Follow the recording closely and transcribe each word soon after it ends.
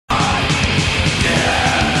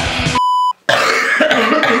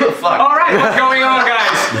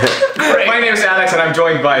I'm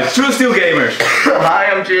joined by TrueSteelGamers. Hi,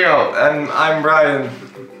 I'm Gio. And I'm Brian.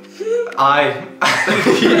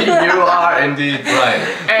 You are indeed Brian.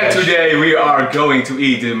 And today we are going to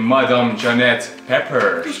eat the Madame Jeanette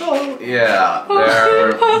peppers. Yeah,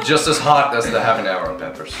 they're just as hot as the Habañero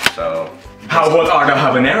peppers. So. How hot are the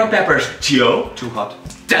Habanero peppers, Gio? Too hot.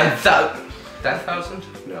 10,000? 10,000?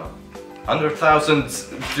 No. 100,000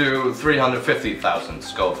 to 350,000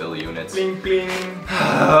 Scoville units. Bling bling.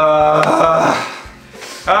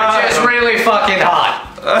 Which is really fucking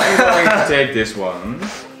hot. I'm going to take this one.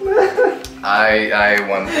 I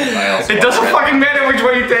want my else. It doesn't fucking matter which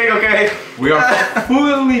one you take, okay? We are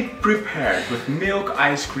fully prepared with milk,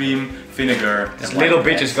 ice cream, vinegar. This little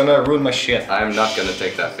bitch is gonna ruin my shit. I'm not gonna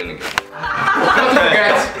take that vinegar. Don't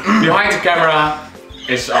forget, behind the camera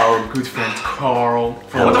is our good friend Carl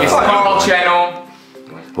from ItsTheCarlChannel.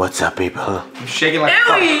 What's up, people? I'm shaking like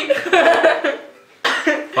fuck.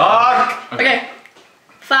 Fuck! Okay.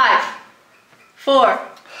 5, 4,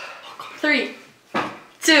 3,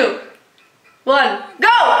 2, 1,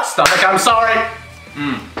 go! Stomach, I'm sorry.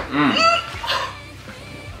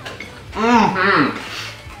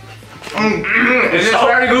 This is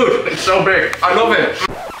very good. It's so big. I love it.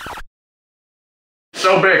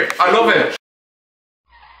 So big. I love it.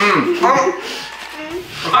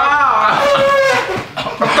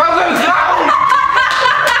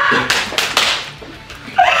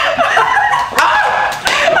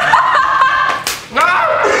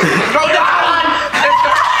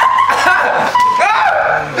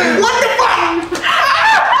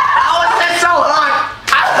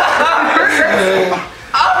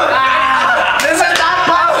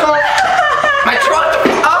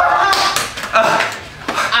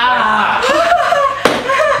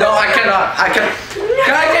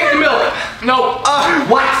 Can I take the milk? No.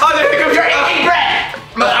 What? Oh, the hiccups. You're eating bread!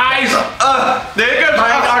 My eyes. The hiccups.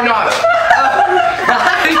 Mine are not.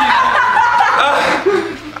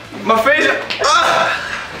 My face.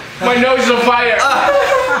 My nose is on fire.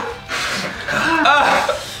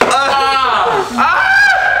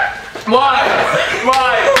 Why?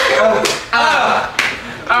 Why?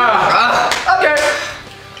 Okay.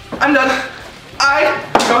 I'm done.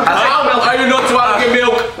 Are you not swallowing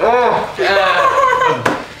milk?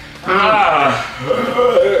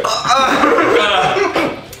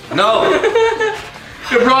 No.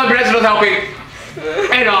 The brown bread's not helping.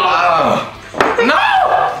 At all. No!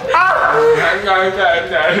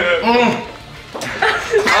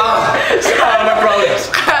 My brothers.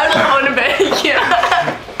 I don't want to beg you.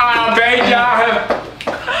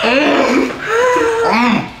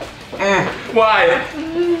 Why?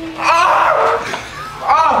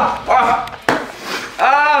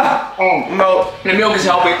 Oh no. The milk is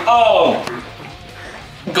helping. Oh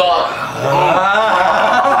God.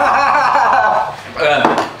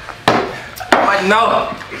 No.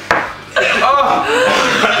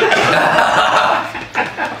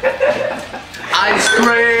 Ice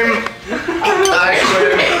cream. Ice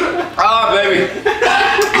cream. Ah, baby.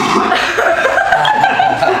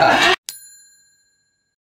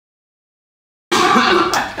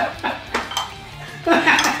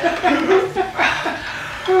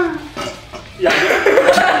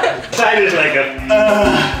 That is like a...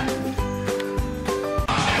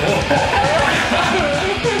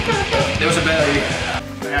 There was a belly.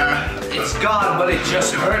 It's gone, but it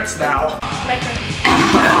just hurts now.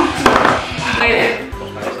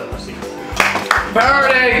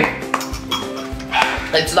 Burning!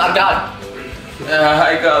 It's not gone.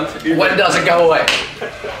 I can't. When does it go away?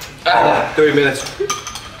 30 minutes.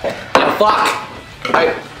 Oh, fuck!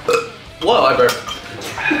 Whoa, I burned.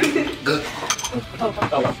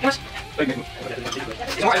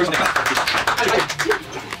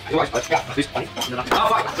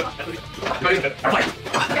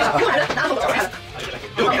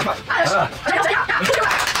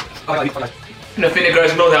 The vinegar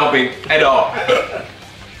is not helping at all.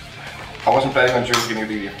 I wasn't planning on drinking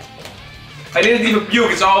it either. I didn't even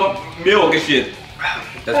puke, it's all milk and shit.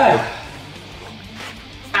 That's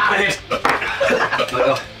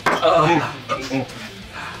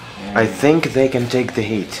I think they can take the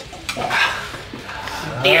heat.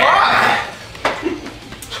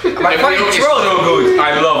 My milk is so good.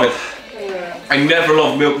 I love it. I never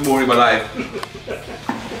loved milk more in my life.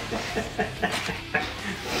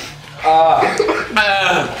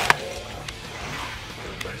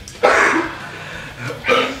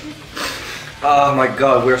 Oh my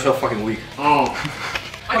god, we're so fucking weak.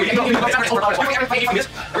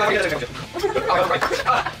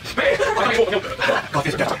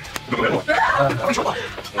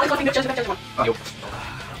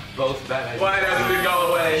 Both bad. Why doesn't it go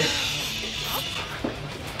away?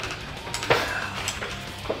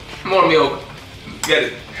 More milk. Get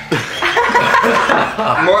it.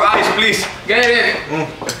 More ice, please. Get it.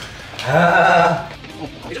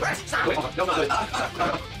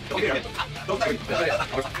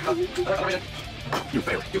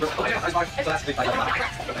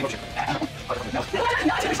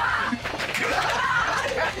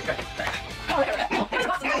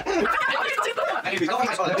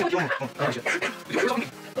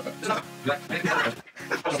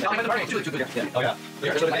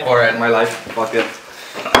 Alright, my life. Fuck it.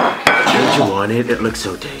 Don't you want it? It looks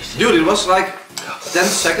so tasty. Dude, it was like 10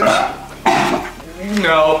 seconds.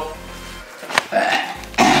 No.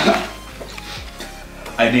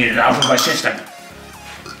 I need it out of my system.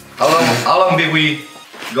 How long did we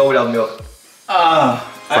go without milk?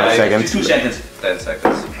 5 seconds. 2 seconds. 10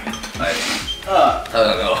 seconds. Nice. I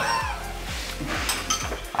don't know.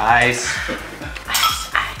 Ice.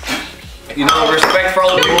 You know, respect for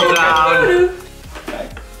all the people down.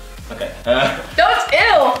 Okay. That's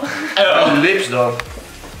ill. Lips though.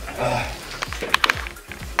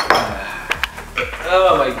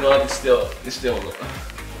 Oh my god, it's still.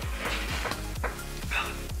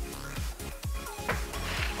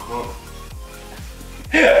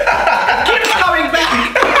 Keeps coming back.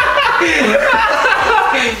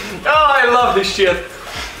 Oh, I love this shit.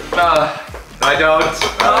 I don't.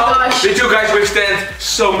 gosh. Did you guys withstand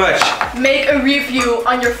so much? Make a review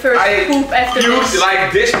on your first I poop after used this.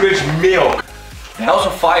 like this much milk. The House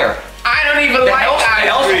of Fire. I don't even The like House of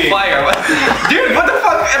ice cream. Fire. Dude, what the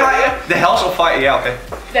fuck am I? The House of Fire. Yeah, okay.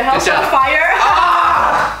 The house on fire.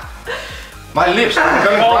 My lips. Oh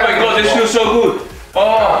my god, this feels so good.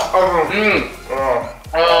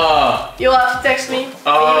 You'll have to text me.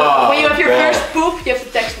 When you have your first poop, you have to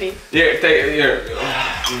text me. Here, take here.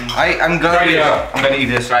 I'm gonna eat. I'm gonna eat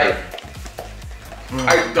this. Right.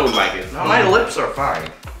 I don't like it. No, my lips are fine.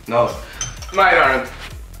 No. Mine aren't.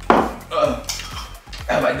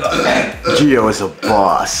 Oh my god. Gio is a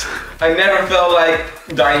boss. I never felt like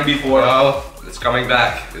dying before. Oh, it's coming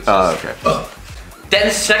back. It's Oh, just okay.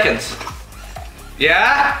 10 seconds.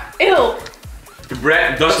 Yeah? Ew. The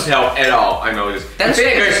bread doesn't help at all, I noticed. The 10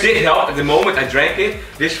 vinegar seconds. did help at the moment I drank it.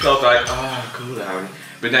 This felt like, cool down.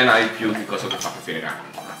 But then I puked because of the fucking vinegar.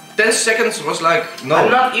 10 seconds was like, no.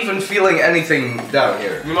 I'm not even feeling anything down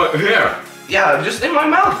here. Here. Yeah, just in my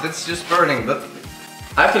mouth. It's just burning, but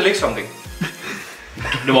I have to lick something.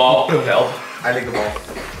 The wall. Help. I lick the ball.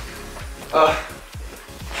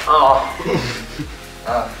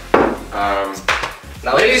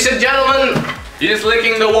 Now, Ladies and gentlemen, he's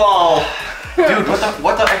licking the wall. dude,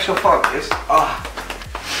 what the actual fuck is?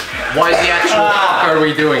 Why is the actual fuck are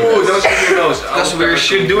we doing Ooh, this? those are your nose. Because we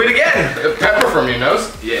should do it again. Pepper from your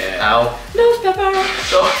nose? Yeah. Ow. Nose pepper.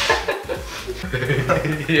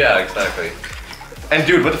 Yeah, exactly. And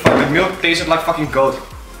dude, what the fuck? The milk tasted like fucking goat.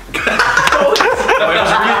 This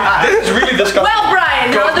is really disgusting. Well,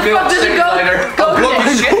 Brian, how the fuck does it go? I'll block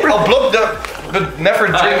the shit. I'll block but never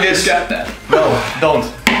drink this. Got that. No, don't.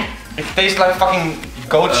 It tastes like fucking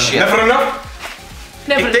goat shit. Never enough?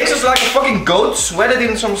 Never. It tastes like a fucking goat sweated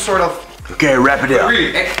in some sort of. Okay, wrap it up.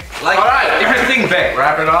 Really, like. Alright, if you think back,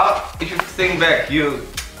 wrap it up. if you think back, you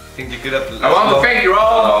think you could have. I want to thank you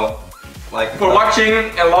all like for watching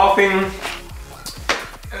and laughing.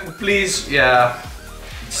 And please, Yeah.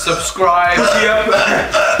 subscribe. Pussy up.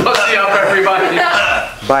 Pussy up, everybody.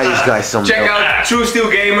 Buy these guys some Check milk. out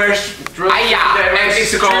TrueSteelGamers. And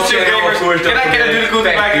ItsTheCarlChannel, of course. Can I do the good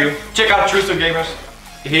thing? Thank you. Check out TrueSteelGamers.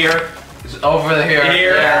 Here. It's over here.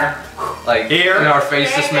 Here. There. Like here. In our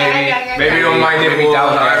faces, maybe. Maybe on my Maybe nipple.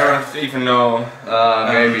 down I there. don't even know.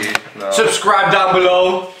 Maybe. No. Subscribe down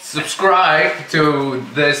below. Subscribe to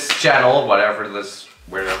this channel, wherever this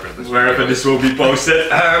will be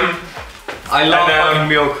posted. I love And, fucking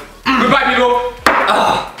milk. Goodbye, people.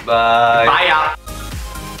 Bye. Bye.